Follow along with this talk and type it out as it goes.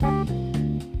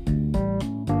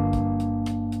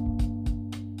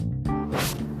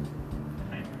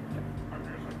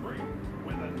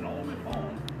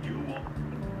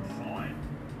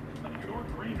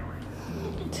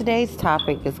today's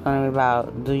topic is going to be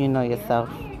about, do you know yourself?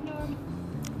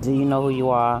 Do you know who you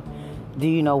are? Do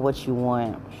you know what you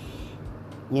want?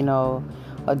 You know,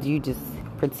 or do you just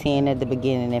pretend at the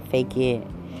beginning and fake it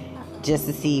just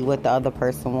to see what the other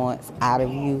person wants out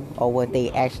of you, or what they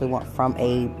actually want from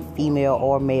a female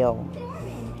or male?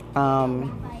 I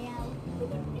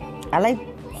like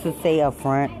to say up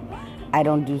front, I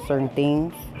don't do certain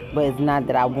things, but it's not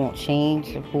that I won't change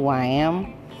who I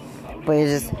am, but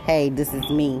it's just, hey, this is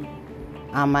me.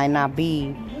 I might not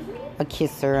be a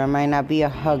kisser, I might not be a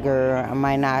hugger, I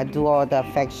might not do all the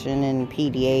affection and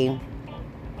PDA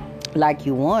like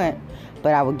you want,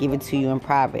 but I would give it to you in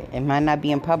private. It might not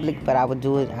be in public, but I would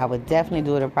do it. I would definitely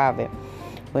do it in private.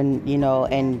 When,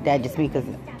 and that just because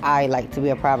I like to be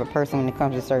a private person when it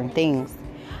comes to certain things.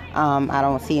 I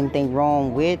don't see anything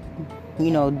wrong with,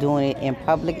 doing it in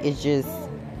public. It's just,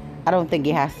 I don't think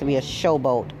it has to be a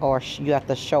showboat or you have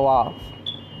to show off.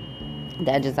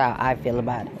 That's just how I feel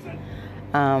about it.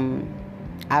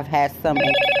 I've had some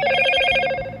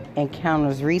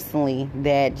encounters recently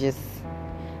that just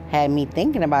had me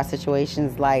thinking about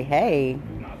situations like, hey,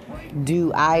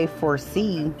 do I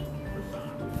foresee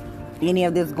any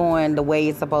of this going the way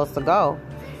it's supposed to go?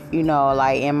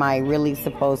 Am I really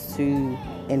supposed to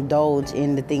indulge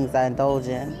in the things I indulge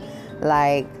in?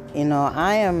 I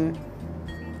am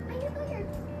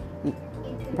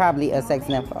probably a sex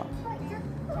nympho.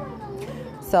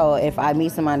 So if I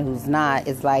meet somebody who's not,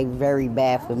 it's very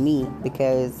bad for me,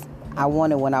 because I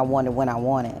want it when I want it when I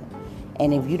want it.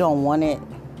 And if you don't want it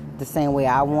the same way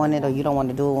I want it, or you don't want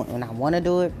to do it when I want to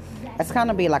do it, that's kind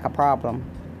of be like a problem.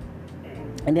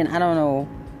 And then I don't know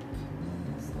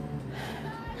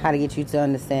how to get you to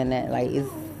understand that.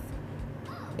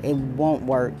 It won't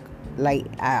work.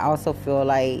 I also feel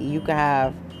like you can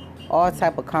have all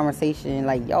type of conversation,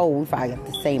 if I get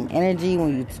the same energy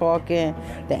when you're talking,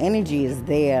 the energy is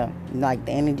there. The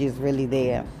energy is really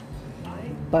there.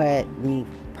 But me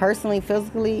personally,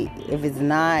 physically, if it's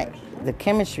not, the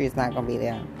chemistry is not going to be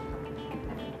there.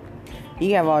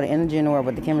 You have all the energy in the world,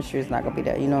 but the chemistry is not going to be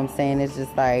there. You know what I'm saying? It's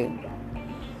just I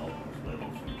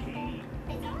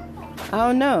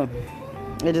don't know.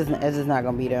 It's just not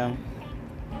going to be there.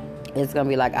 It's going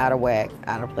to be out of whack,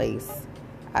 out of place,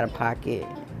 out of pocket.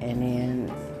 And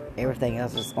then everything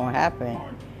else is going to happen.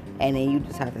 And then you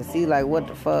just have to see, what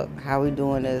the fuck? How we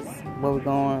doing this? Where we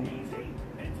going?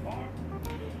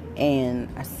 And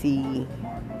I see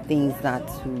things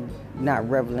not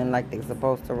reveling like they're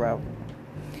supposed to revel,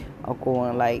 or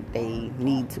going like they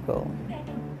need to go.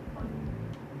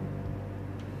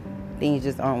 Things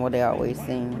just aren't what they always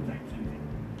seem.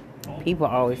 People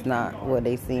are always not what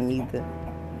they seem either.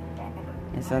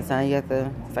 And sometimes you have to,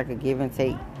 it's like a give and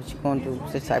take. What you going to do,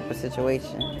 this type of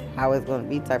situation, how it's going to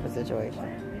be type of situation.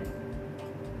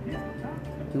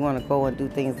 We want to go and do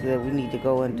things that we need to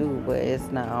go and do, but it's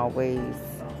not always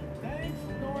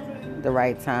the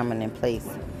right time and in place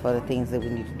for the things that we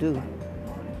need to do.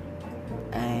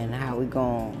 And how we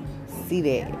going to see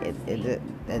that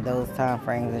at those time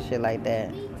frames and shit like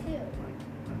that.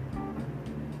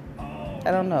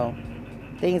 I don't know.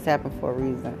 Things happen for a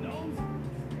reason.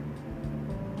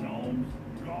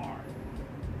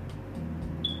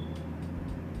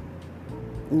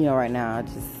 Right now, I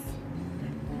just,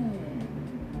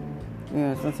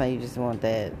 sometimes you just want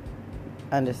that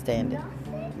understanding,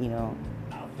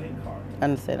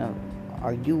 understanding,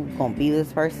 are you going to be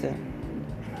this person,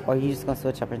 or are you just going to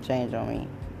switch up and change on me?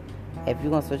 If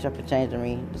you're going to switch up and change on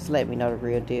me, just let me know the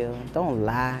real deal. Don't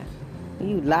lie. When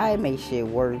you lie, it makes shit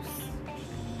worse.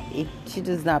 If shit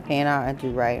is not paying out and do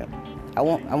right, I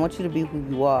want you to be who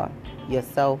you are,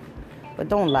 yourself. But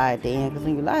don't lie at the end, because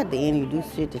when you lie at the end, you do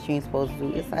shit that you ain't supposed to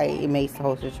do. It's it makes the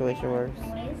whole situation worse.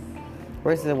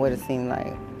 Worse than what it seemed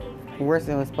like. Worse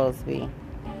than it's supposed to be.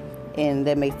 And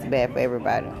that makes it bad for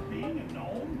everybody.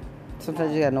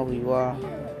 Sometimes you gotta know who you are.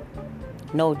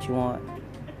 Know what you want.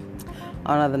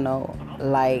 On another note,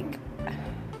 I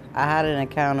had an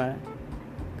encounter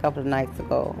a couple of nights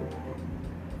ago.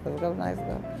 Was it a couple of nights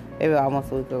ago? Maybe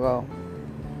almost a week ago.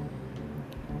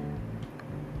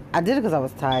 I did it because I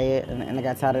was tired, and I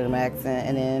got tired of the accent,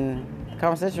 and then the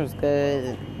conversation was good,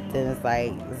 and then it's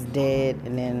it's dead,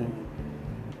 and then,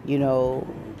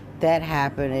 that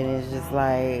happened, and it's just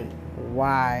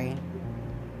why?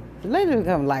 It later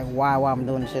becomes why I'm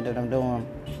doing the shit that I'm doing.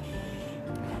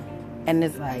 And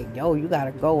it's you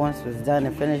gotta go once it's done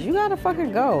and finished. You gotta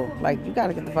fucking go. You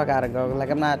gotta get the fuck out of go.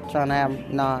 I'm not trying to have,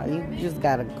 you just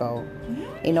gotta go.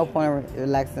 Ain't no point in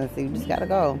relaxing, so you just gotta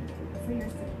go.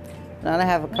 Now I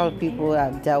have a couple of people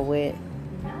I've dealt with,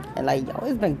 and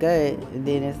it's been good. And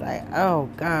then it's oh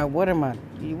God, what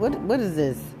is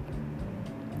this?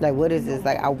 Like, what is this?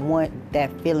 Like, I want that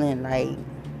feeling, like,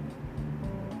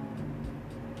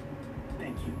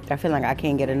 I feel like I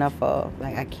can't get enough of.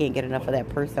 Like, I can't get enough of that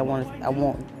person. I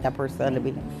want that person to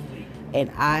be. And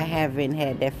I haven't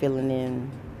had that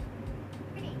feeling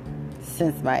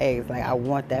since my ex. Like, I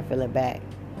want that feeling back.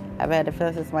 I've had the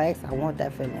feeling since my ex. I want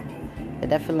that feeling.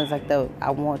 And that feeling's like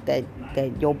I want that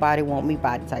your body want me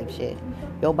body type shit.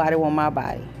 Your body want my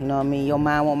body. You know what I mean? Your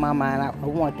mind want my mind. I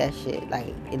want that shit.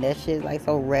 Like, and that shit's like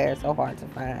so rare, so hard to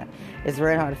find. It's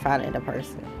very hard to find it in a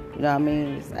person. You know what I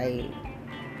mean? It's like,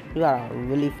 you gotta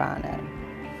really find that.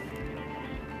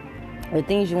 The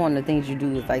things you want and the things you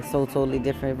do is like so totally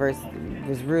different versus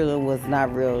what's real and what's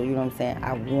not real. You know what I'm saying?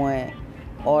 I want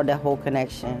all that whole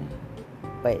connection,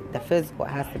 but the physical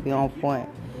has to be on point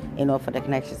in order for the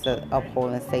connection to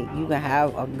uphold and stay. You can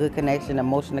have a good connection,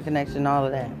 emotional connection, all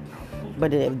of that.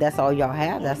 But if that's all y'all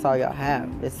have, that's all y'all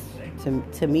have. It's,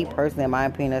 to me personally, in my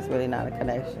opinion, that's really not a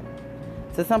connection.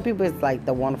 To some people, it's like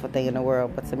the wonderful thing in the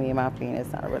world, but to me, in my opinion,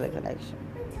 it's not a really connection.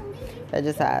 That's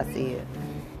just how I see it.